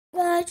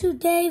guys,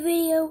 today's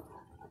video,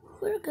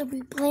 we're going to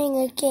be playing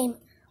a game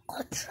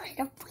called Try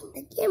to Find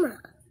the Camera.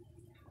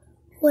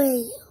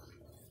 Wait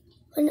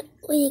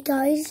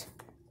guys,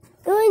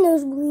 my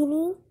nose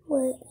bleeding,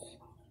 wait,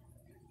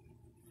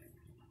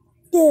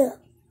 yeah,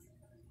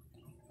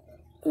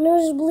 my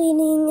nose is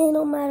bleeding, it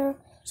don't matter,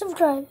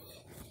 subscribe,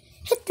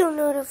 hit the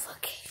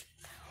notification,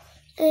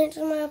 and it's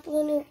my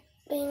uploading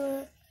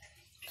banger,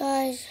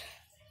 guys.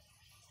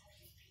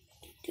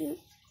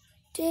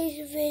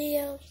 Today's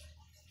video,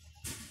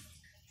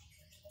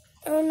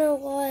 I don't know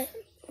why.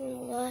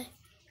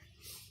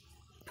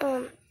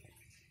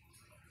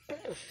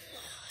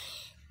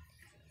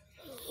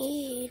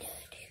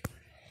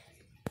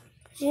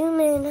 Zoom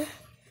in.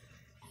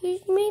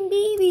 Here's my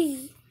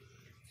baby.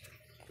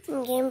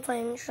 Game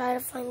fine. Try to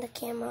find the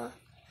camera.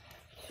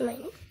 Oh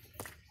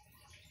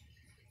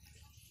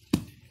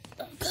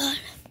God.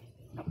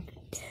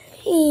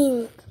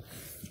 Dang.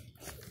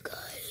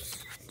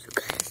 Guys.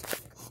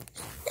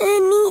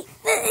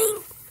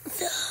 Anything.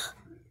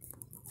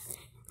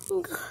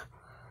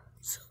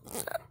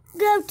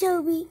 Go,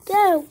 Toby,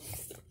 go.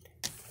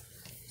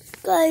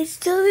 Guys,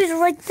 Toby's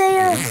right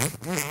there.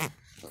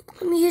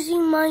 I'm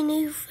using my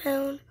new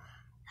phone.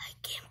 I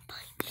can't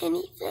find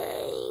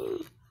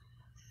anything.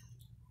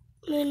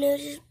 My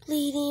nose is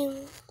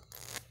bleeding.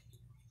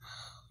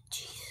 Oh,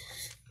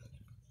 Jesus.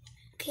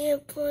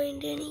 Can't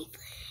find anything.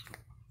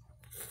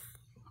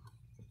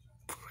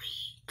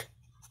 Freak.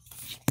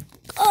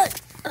 God.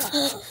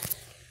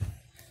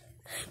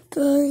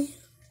 Guys.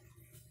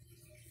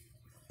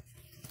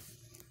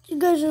 You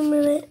guys a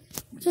minute.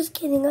 Just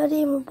kidding, I didn't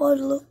even bother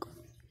to look.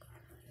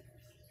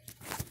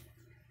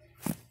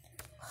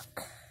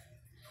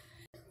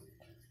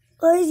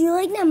 Guys, you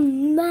like that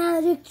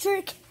magic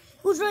trick?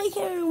 Who's right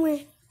here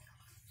with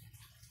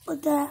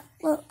that?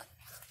 Look.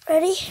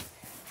 Ready?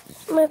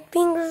 My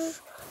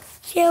fingers.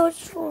 See how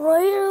it's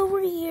right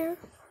over here?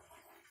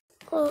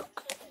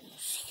 Look.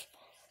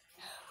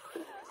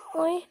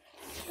 My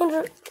hands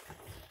are.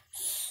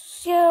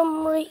 See how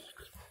I'm right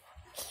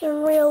here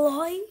in real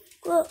life?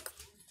 Look.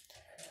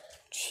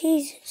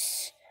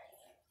 Jesus,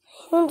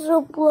 my hands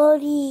are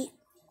bloody,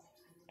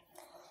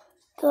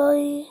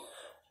 guys.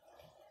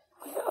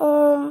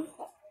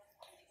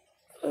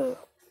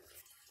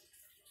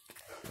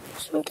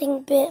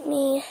 Something bit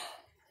me.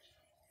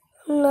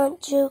 I'm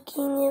not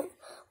joking. It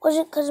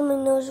wasn't because my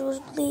nose was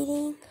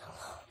bleeding.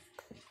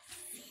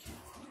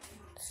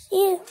 See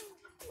it?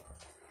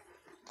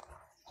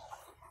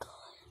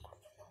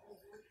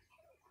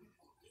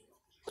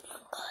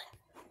 Oh God.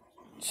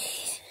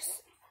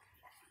 Jesus.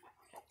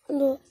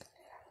 Look,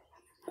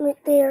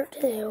 right there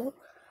too.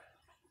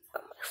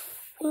 On my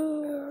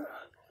finger.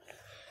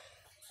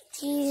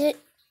 Jesus.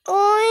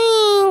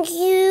 Thank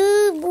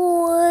you,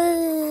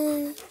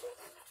 boy.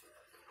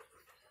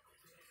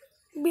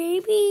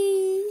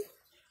 Baby.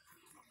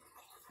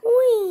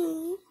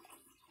 Oi.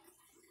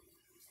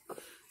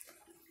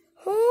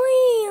 Oi,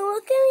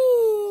 look at me.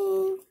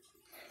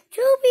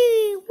 Toby,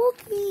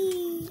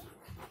 Wookie.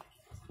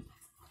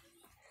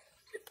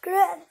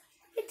 Subscribe.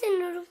 Hit the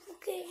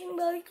notification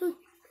bell.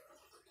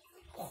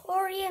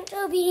 Corey and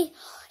Toby.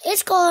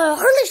 It's called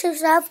Hurley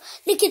Stuff.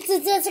 Look at the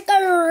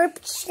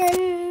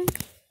description.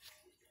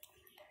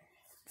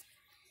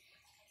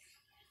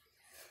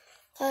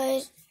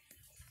 Guys.